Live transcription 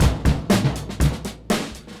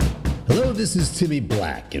this is Timmy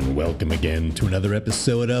Black, and welcome again to another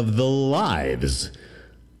episode of The Lives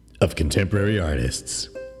of Contemporary Artists.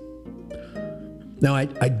 Now,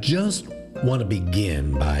 I just want to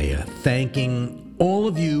begin by thanking all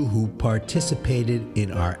of you who participated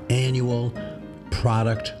in our annual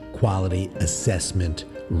Product Quality Assessment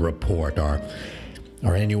Report, our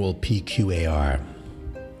annual PQAR.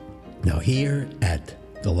 Now, here at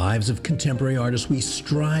The Lives of Contemporary Artists, we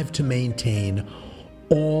strive to maintain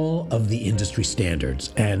all of the industry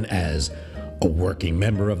standards. And as a working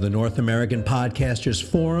member of the North American Podcasters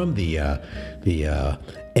Forum, the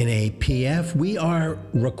NAPF, we are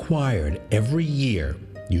required every year,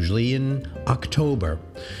 usually in October,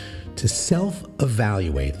 to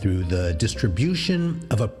self-evaluate through the distribution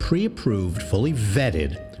of a pre-approved, fully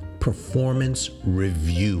vetted performance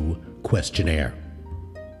review questionnaire.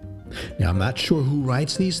 Now, I'm not sure who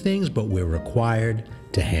writes these things, but we're required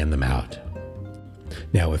to hand them out.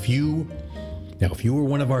 Now, if you were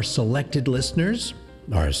one of our selected listeners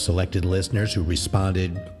who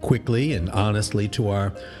responded quickly and honestly to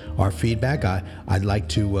our feedback, I'd like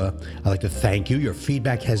to thank you. Your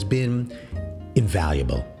feedback has been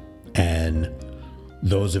invaluable. And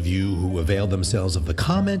those of you who availed themselves of the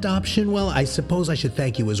comment option, well, I suppose I should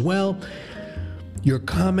thank you as well. Your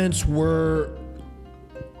comments were,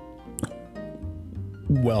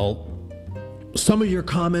 well, some of your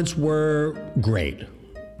comments were great.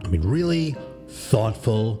 I mean, really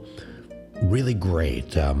thoughtful, really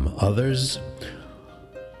great. Others,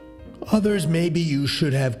 maybe you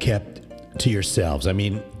should have kept to yourselves. I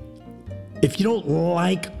mean, if you don't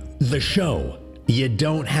like the show, you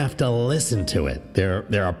don't have to listen to it.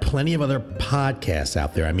 There are plenty of other podcasts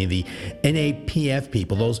out there. I mean, the NAPF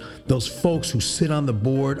people, those folks who sit on the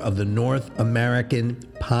board of the North American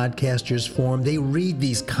Podcasters Forum, they read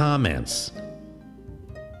these comments.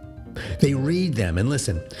 They read them, and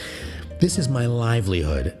listen, this is my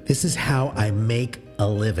livelihood. This is how I make a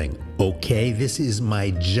living, okay? This is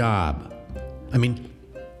my job. I mean,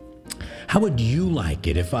 how would you like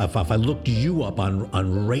it if I looked you up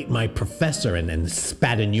on Rate My Professor and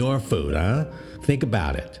spat in your food, huh? Think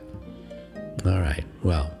about it. All right,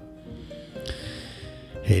 well,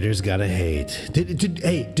 haters gotta hate.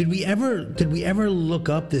 Did we ever look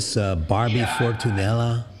up this Barbie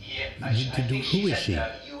Fortunella? Who is she?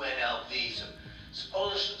 UNLV.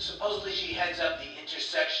 Supposedly she heads up the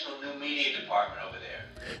intersectional new media department over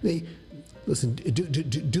there. Listen,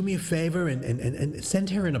 do me a favor and send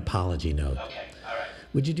her an apology note. Okay, all right.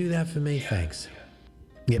 Would you do that for me? Yeah, Thanks.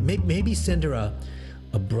 Yeah, maybe send her a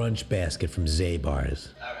brunch basket from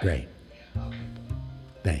Zabar's. All right. Great. Yeah, okay.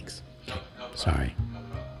 Thanks. No problem. Sorry. No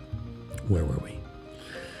problem. Where were we?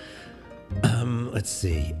 Let's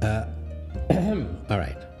see. All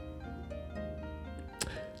right.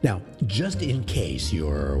 Now, just in case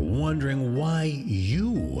you're wondering why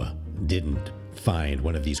you didn't find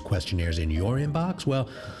one of these questionnaires in your inbox, well,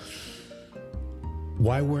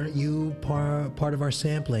 why weren't you part of our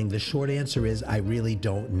sampling? The short answer is I really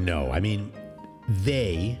don't know. I mean,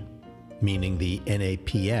 they, meaning the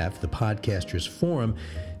NAPF, the Podcasters Forum,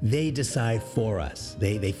 they decide for us.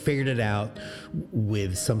 They figured it out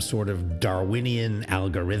with some sort of Darwinian,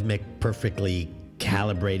 algorithmic, perfectly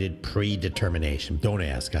calibrated predetermination. Don't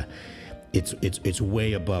ask. It's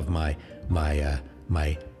way above my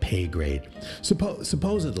pay grade.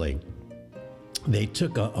 Supposedly, they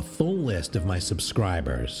took a full list of my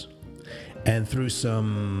subscribers, and through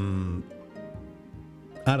some,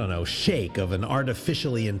 I don't know, shake of an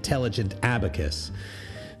artificially intelligent abacus,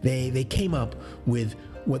 they came up with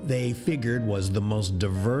what they figured was the most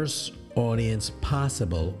diverse audience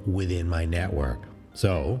possible within my network.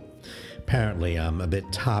 So, apparently I'm a bit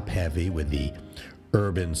top-heavy with the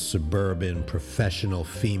urban, suburban, professional,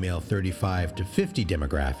 female 35 to 50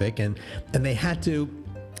 demographic, and they had to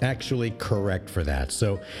actually correct for that.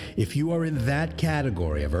 So if you are in that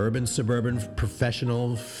category of urban, suburban,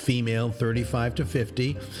 professional, female 35 to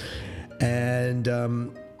 50, and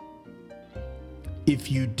if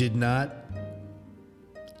you did not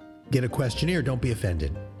get a questionnaire, don't be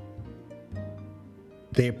offended.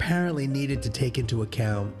 They apparently needed to take into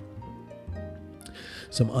account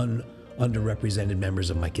some underrepresented members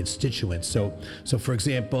of my constituents. So for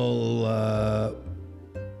example,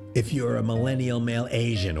 if you're a millennial male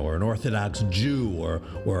Asian or an Orthodox Jew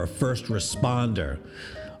or a first responder,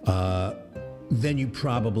 then you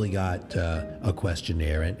probably got a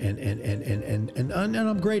questionnaire, and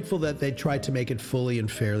I'm grateful that they tried to make it fully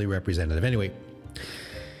and fairly representative. Anyway,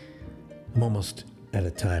 I'm almost out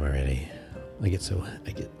of time already. I get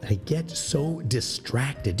so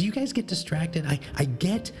distracted. Do you guys get distracted? I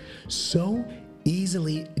get so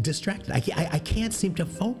easily distracted. I can't seem to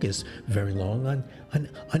focus very long on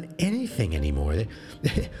anything anymore.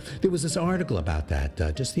 There was this article about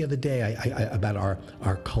that just the other day about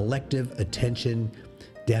our collective attention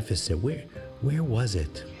deficit. Where was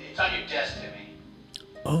it? It's on your desk, Timmy.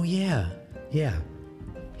 Oh yeah.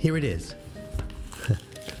 Here it is.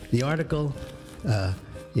 The article.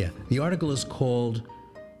 The article is called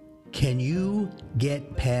 "Can You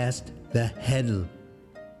Get Past the Hedl?"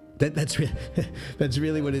 That's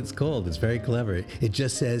really what it's called. It's very clever. It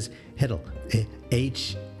just says Hedl,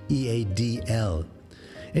 Headl.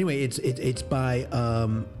 Anyway, it's by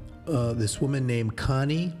this woman named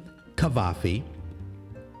Connie Cavafy,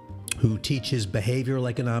 who teaches behavioral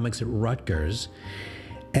economics at Rutgers,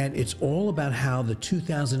 and it's all about how the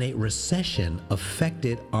 2008 recession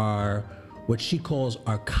affected what she calls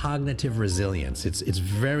our cognitive resilience. It's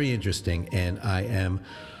very interesting, and I am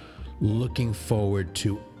looking forward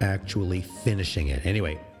to actually finishing it.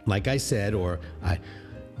 Anyway, like I said, I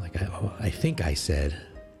think I said,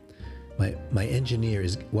 my engineer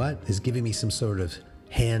is giving me some sort of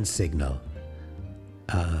hand signal.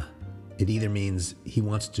 It either means he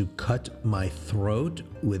wants to cut my throat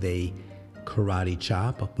with a karate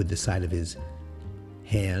chop with the side of his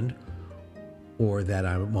hand, or that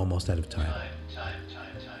I'm almost out of time.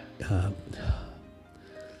 Time.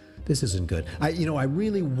 This isn't good. I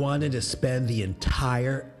really wanted to spend the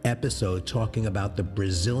entire episode talking about the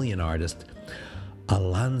Brazilian artist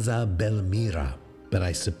Alonza Belmira, but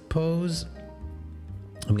I suppose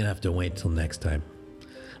I'm gonna have to wait till next time.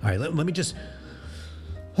 All right, let me just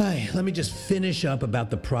finish up about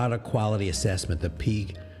the product quality assessment, the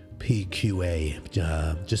PQA.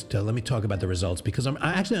 Let me talk about the results, because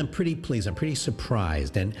I'm pretty pleased. I'm pretty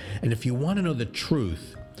surprised, and if you want to know the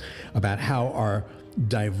truth about how our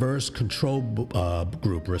diverse control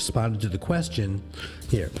group responded to the question,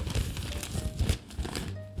 here.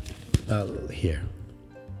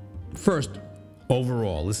 First,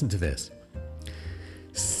 overall, listen to this.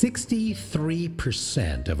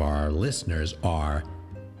 63% of our listeners are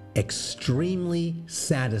extremely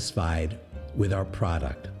satisfied with our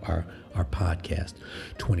product, our podcast.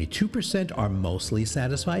 22% are mostly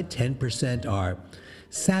satisfied, 10% are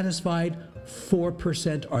satisfied,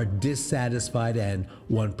 4% are dissatisfied, and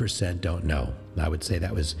 1% don't know. I would say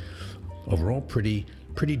that was overall pretty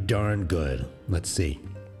darn good. Let's see.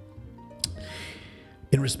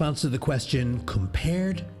 In response to the question,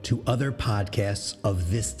 compared to other podcasts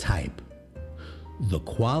of this type, the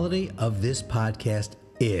quality of this podcast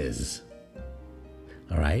is,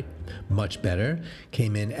 all right, much better.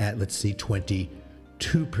 Came in at,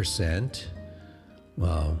 22%.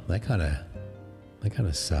 Well, that kind of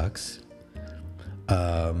sucks.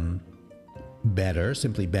 Better,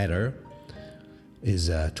 simply better, is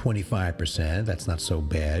 25%. That's not so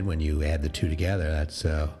bad when you add the two together. That's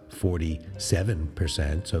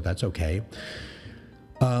 47%, so that's okay.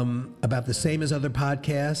 About the same as other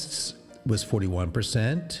podcasts was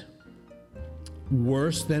 41%.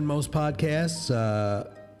 Worse than most podcasts,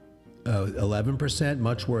 11%.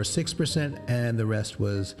 Much worse, 6%, and the rest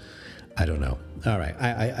was, I don't know. All right,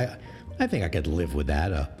 I think I could live with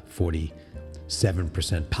that.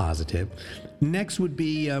 47% positive. Next would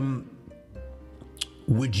be,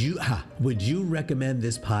 would you recommend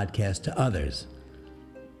this podcast to others?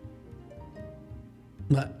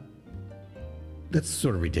 That's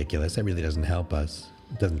sort of ridiculous. That really doesn't help us.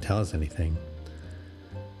 It doesn't tell us anything.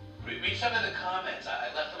 Read some of the comments.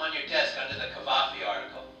 I left them on your desk under the Cavafy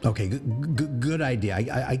article. Okay, good idea.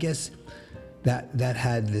 I guess that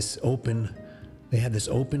had this open. They had this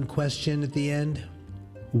open question at the end.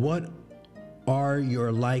 What are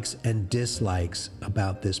your likes and dislikes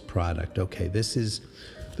about this product? Okay, this is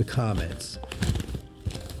the comments.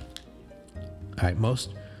 All right, most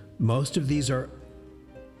of these are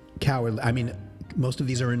cowardly. I mean, most of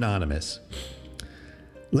these are anonymous.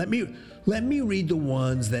 Let me read the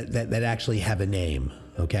ones that actually have a name.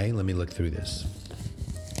 Okay, let me look through this.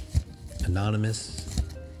 Anonymous.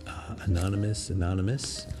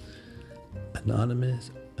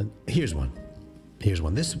 Here's one.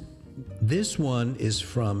 This one is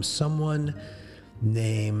from someone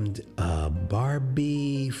named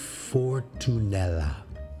Barbie Fortunella.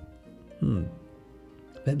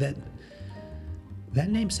 That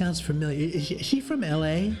name sounds familiar. Is she from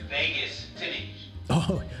L.A.? Vegas, Timmy.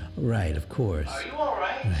 Oh, right, of course. Are you all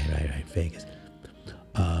right? Right, Vegas.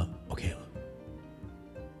 Okay.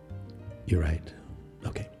 You're right.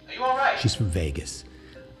 Okay. Are you all right? She's from Vegas.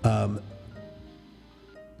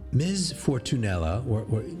 Ms. Fortunella,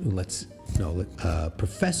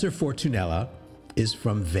 Professor Fortunella is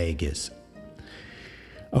from Vegas.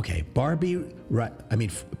 Okay, Professor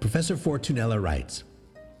Fortunella writes,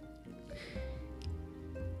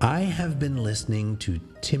 I have been listening to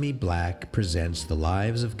Timmy Black Presents the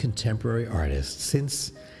Lives of Contemporary Artists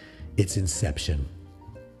since its inception.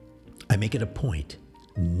 I make it a point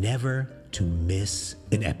never to miss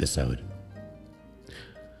an episode.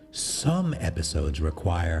 Some episodes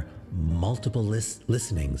require multiple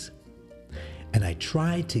listenings, and I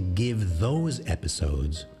try to give those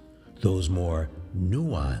episodes, those more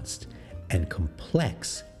nuanced and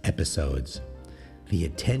complex episodes, the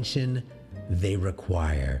attention they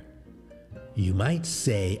require. You might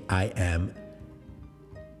say I am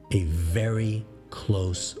a very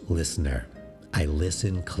close listener. I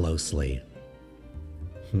listen closely.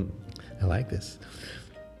 I like this.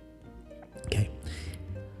 Okay.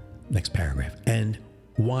 Next paragraph. And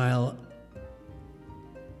while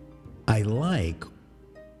I like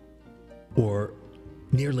or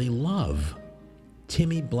nearly love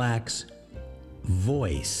Timmy Black's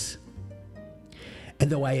voice, and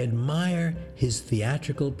though I admire his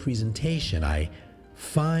theatrical presentation, I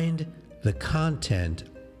find the content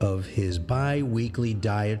of his bi-weekly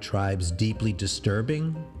diatribes deeply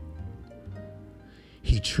disturbing.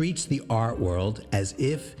 He treats the art world as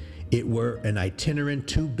if it were an itinerant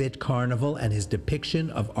 2-bit carnival, and his depiction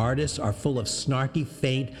of artists are full of snarky,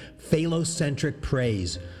 faint, phallocentric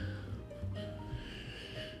praise.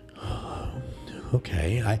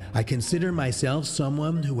 Okay, I consider myself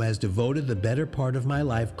someone who has devoted the better part of my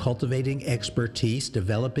life cultivating expertise,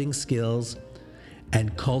 developing skills,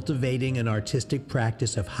 and cultivating an artistic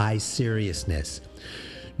practice of high seriousness.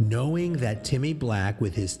 Knowing that Timmy Black,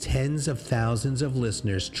 with his tens of thousands of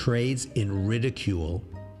listeners, trades in ridicule,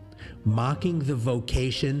 mocking the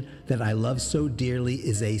vocation that I love so dearly,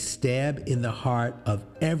 is a stab in the heart of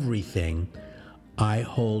everything I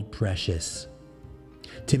hold precious.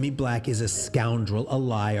 Timmy Black is a scoundrel, a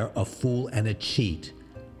liar, a fool, and a cheat.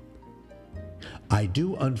 I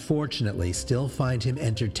do unfortunately still find him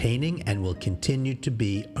entertaining and will continue to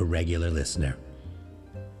be a regular listener.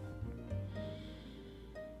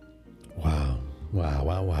 Wow, wow,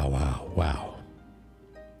 wow, wow, wow, wow.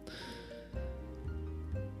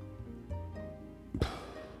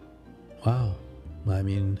 Wow. I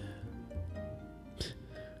mean,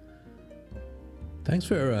 thanks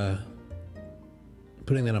for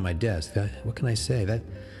putting that on my desk. What can I say?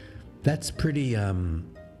 That's pretty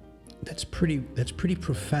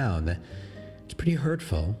profound. It's pretty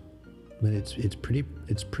hurtful, but it's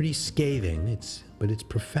pretty scathing. But it's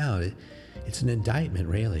profound. It's an indictment,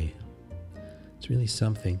 really. It's really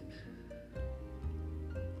something.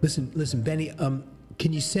 Listen, Benny.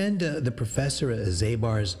 Can you send the professor a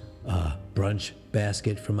Zabar's brunch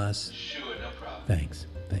basket from us? Sure, no problem. Thanks.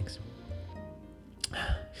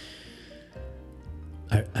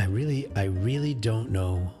 I really don't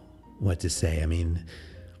know what to say. I mean,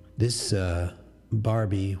 this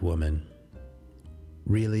Barbie woman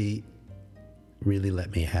really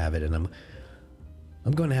let me have it, and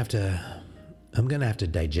I'm going to have to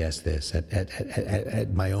digest this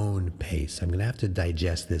at my own pace. I'm going to have to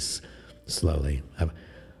digest this slowly. I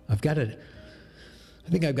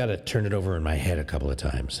think I've got to turn it over in my head a couple of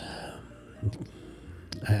times.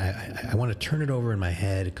 I want to turn it over in my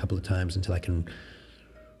head a couple of times until I can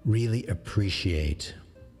really appreciate,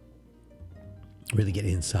 really get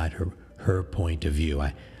inside her point of view.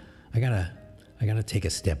 I gotta take a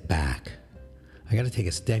step back. I gotta take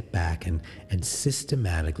a step back and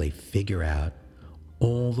systematically figure out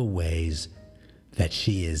all the ways that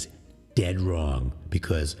she is dead wrong,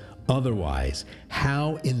 because otherwise,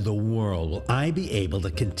 how in the world will I be able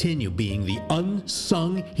to continue being the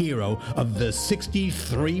unsung hero of the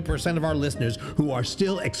 63% of our listeners who are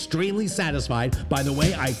still extremely satisfied by the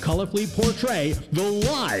way I colorfully portray the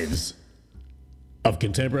lives of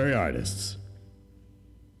contemporary artists?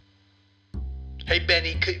 Hey,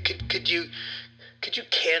 Benny, could you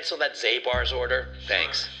cancel that Zabar's order?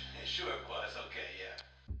 Thanks.